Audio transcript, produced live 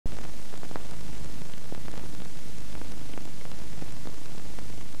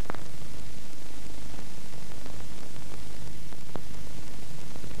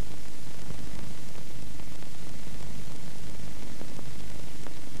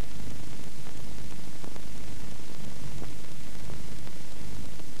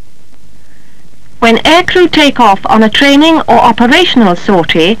When aircrew take off on a training or operational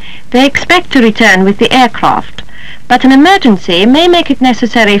sortie, they expect to return with the aircraft, but an emergency may make it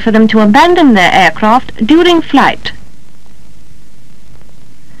necessary for them to abandon their aircraft during flight.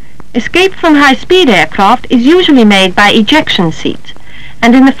 Escape from high-speed aircraft is usually made by ejection seat,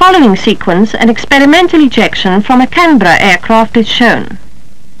 and in the following sequence an experimental ejection from a Canberra aircraft is shown.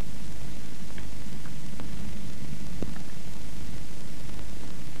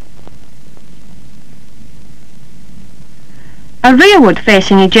 A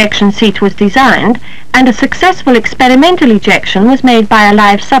rearward-facing ejection seat was designed, and a successful experimental ejection was made by a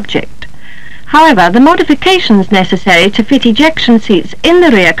live subject. However, the modifications necessary to fit ejection seats in the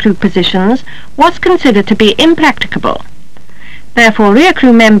rear crew positions was considered to be impracticable. Therefore, rear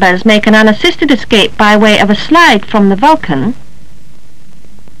crew members make an unassisted escape by way of a slide from the Vulcan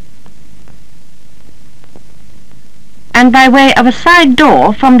and by way of a side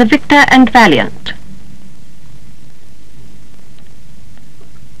door from the Victor and Valiant.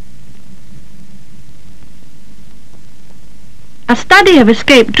 A study of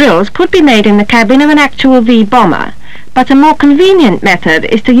escape drills could be made in the cabin of an actual V bomber, but a more convenient method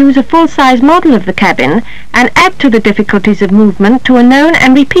is to use a full-size model of the cabin and add to the difficulties of movement to a known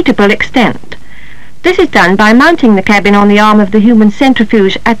and repeatable extent. This is done by mounting the cabin on the arm of the human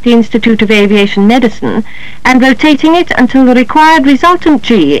centrifuge at the Institute of Aviation Medicine and rotating it until the required resultant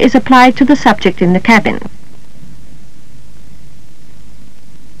G is applied to the subject in the cabin.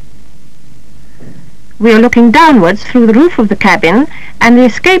 We are looking downwards through the roof of the cabin, and the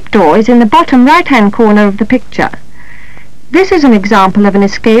escape door is in the bottom right-hand corner of the picture. This is an example of an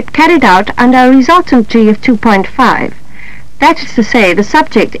escape carried out under a resultant G of 2.5. That is to say, the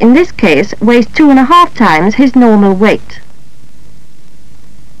subject in this case weighs 2.5 times his normal weight.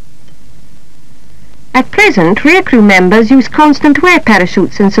 At present, rear crew members use constant wear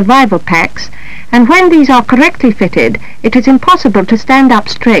parachutes and survival packs, and when these are correctly fitted, it is impossible to stand up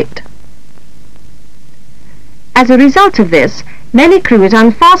straight. As a result of this, many crews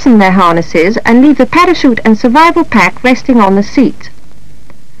unfasten their harnesses and leave the parachute and survival pack resting on the seat.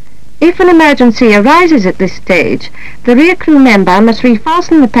 If an emergency arises at this stage, the rear crew member must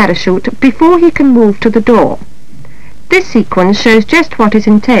refasten the parachute before he can move to the door. This sequence shows just what is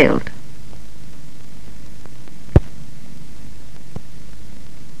entailed.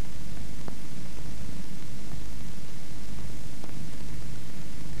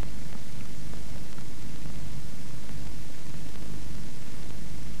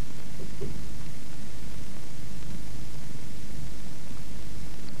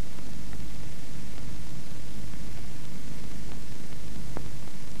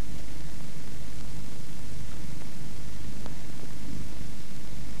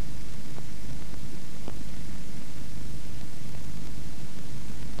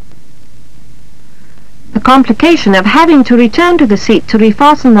 The complication of having to return to the seat to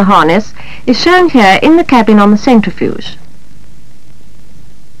refasten the harness is shown here in the cabin on the centrifuge.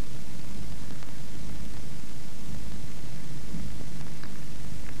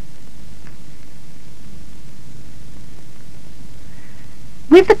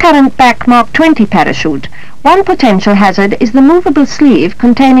 With the current back Mark 20 parachute, one potential hazard is the movable sleeve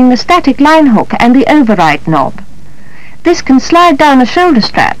containing the static line hook and the override knob. This can slide down a shoulder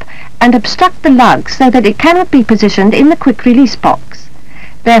strap and obstruct the lug so that it cannot be positioned in the quick release box.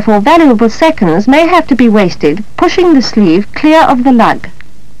 Therefore, valuable seconds may have to be wasted pushing the sleeve clear of the lug.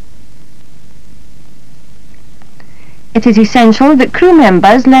 It is essential that crew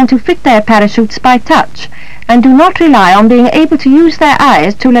members learn to fit their parachutes by touch and do not rely on being able to use their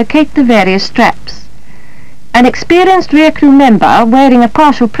eyes to locate the various straps. An experienced rear crew member wearing a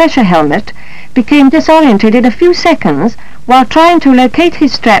partial pressure helmet became disoriented in a few seconds while trying to locate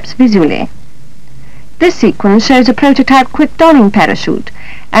his straps visually. This sequence shows a prototype quick donning parachute,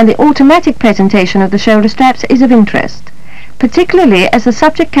 and the automatic presentation of the shoulder straps is of interest, particularly as the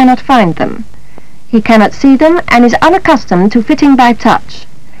subject cannot find them. He cannot see them and is unaccustomed to fitting by touch.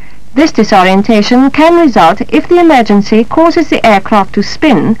 This disorientation can result if the emergency causes the aircraft to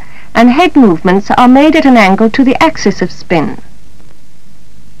spin and head movements are made at an angle to the axis of spin.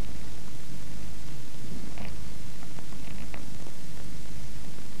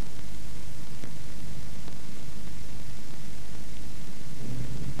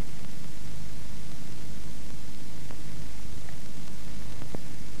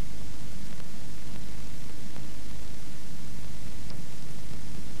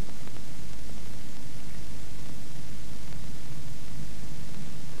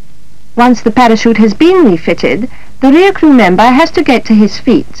 Once the parachute has been refitted, the rear crew member has to get to his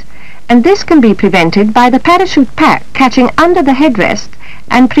feet, and this can be prevented by the parachute pack catching under the headrest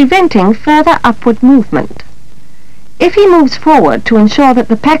and preventing further upward movement. If he moves forward to ensure that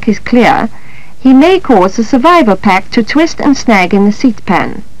the pack is clear, he may cause the survivor pack to twist and snag in the seat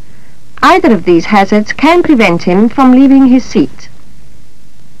pan. Either of these hazards can prevent him from leaving his seat.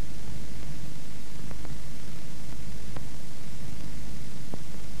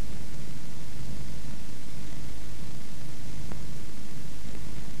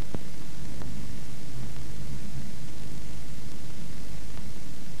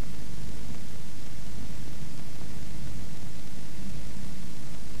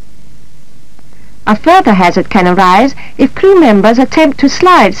 A further hazard can arise if crew members attempt to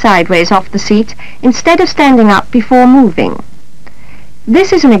slide sideways off the seat instead of standing up before moving.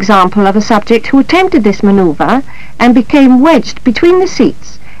 This is an example of a subject who attempted this maneuver and became wedged between the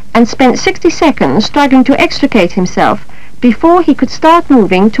seats and spent 60 seconds struggling to extricate himself before he could start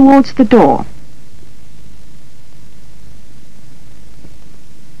moving towards the door.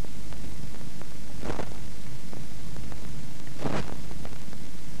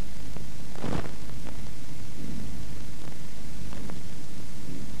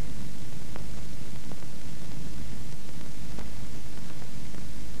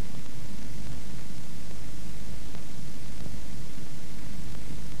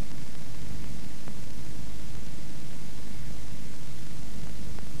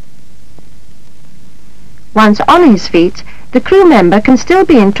 Once on his feet, the crew member can still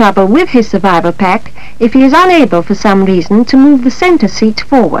be in trouble with his survivor pack if he is unable for some reason to move the center seat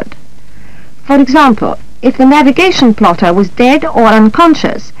forward. For example, if the navigation plotter was dead or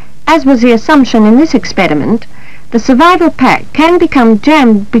unconscious, as was the assumption in this experiment, the survivor pack can become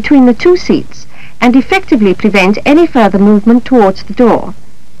jammed between the two seats and effectively prevent any further movement towards the door.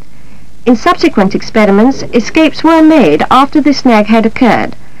 In subsequent experiments, escapes were made after this snag had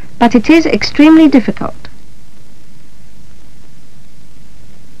occurred, but it is extremely difficult.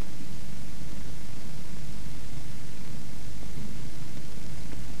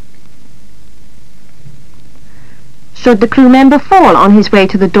 Should the crew member fall on his way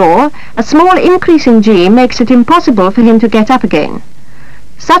to the door, a small increase in G makes it impossible for him to get up again.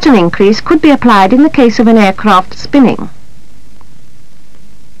 Such an increase could be applied in the case of an aircraft spinning.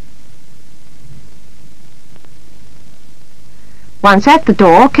 Once at the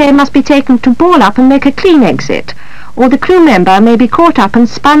door, care must be taken to ball up and make a clean exit, or the crew member may be caught up and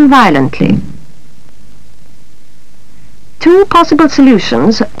spun violently. Two possible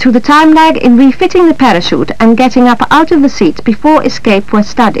solutions to the time lag in refitting the parachute and getting up out of the seat before escape were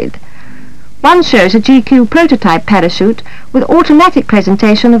studied. One shows a GQ prototype parachute with automatic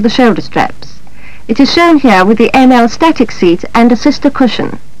presentation of the shoulder straps. It is shown here with the NL static seat and a sister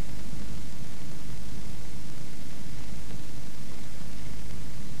cushion.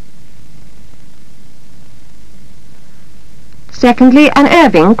 Secondly, an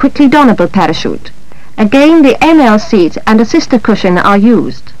Irving quickly donnable parachute. Again, the NL seat and a sister cushion are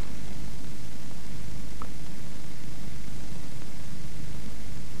used.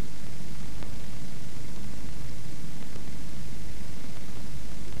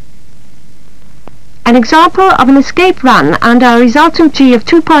 An example of an escape run under a resultant G of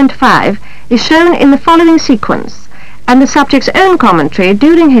 2.5 is shown in the following sequence, and the subject's own commentary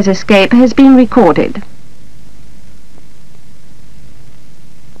during his escape has been recorded.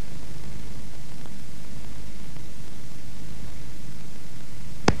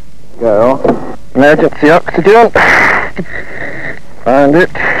 Go. Emergency oxygen. Find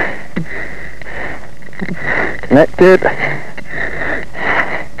it. Connected.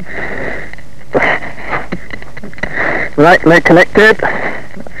 Right leg connected.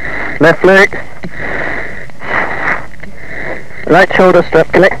 Left leg. Right shoulder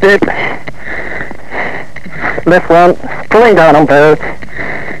strap connected. Left one pulling down on both.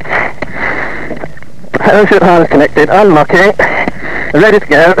 Parachute harness connected. Unlocking. Ready to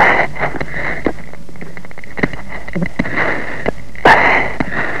go.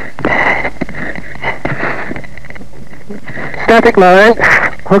 Static line,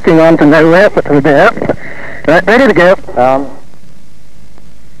 hooking on to nowhere but to there. Right, ready to go.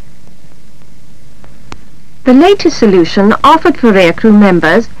 The latest solution offered for rear crew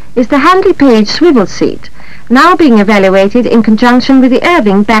members is the Handley Page swivel seat, now being evaluated in conjunction with the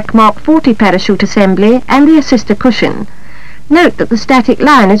Irving Back Mark 40 parachute assembly and the assister cushion. Note that the static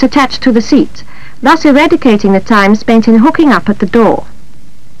line is attached to the seat, thus eradicating the time spent in hooking up at the door.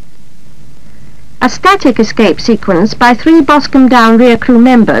 A static escape sequence by 3 Boscombe Down rear crew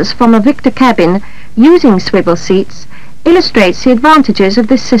members from a Victor cabin using swivel seats illustrates the advantages of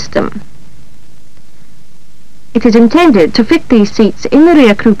this system. It is intended to fit these seats in the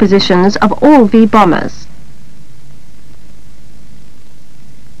rear crew positions of all V bombers.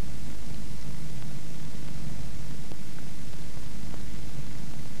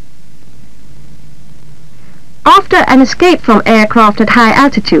 After an escape from aircraft at high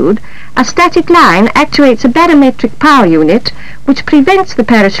altitude, a static line actuates a barometric power unit which prevents the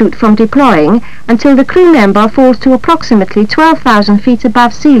parachute from deploying until the crew member falls to approximately 12,000 feet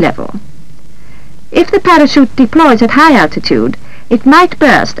above sea level. If the parachute deploys at high altitude, it might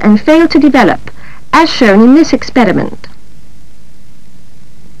burst and fail to develop, as shown in this experiment.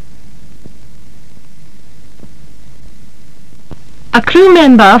 A crew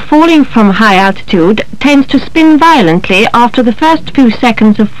member falling from high altitude tends to spin violently after the first few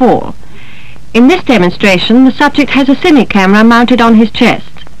seconds of fall. In this demonstration, the subject has a cine-camera mounted on his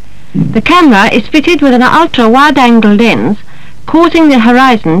chest. The camera is fitted with an ultra-wide-angle lens, causing the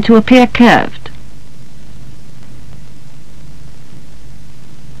horizon to appear curved.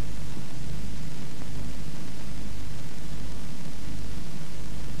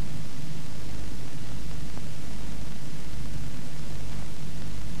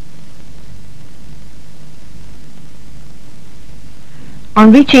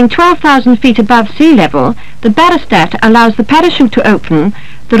 On reaching 12,000 feet above sea level, the barostat allows the parachute to open,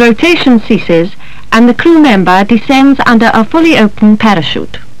 the rotation ceases, and the crew member descends under a fully open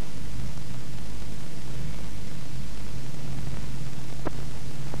parachute.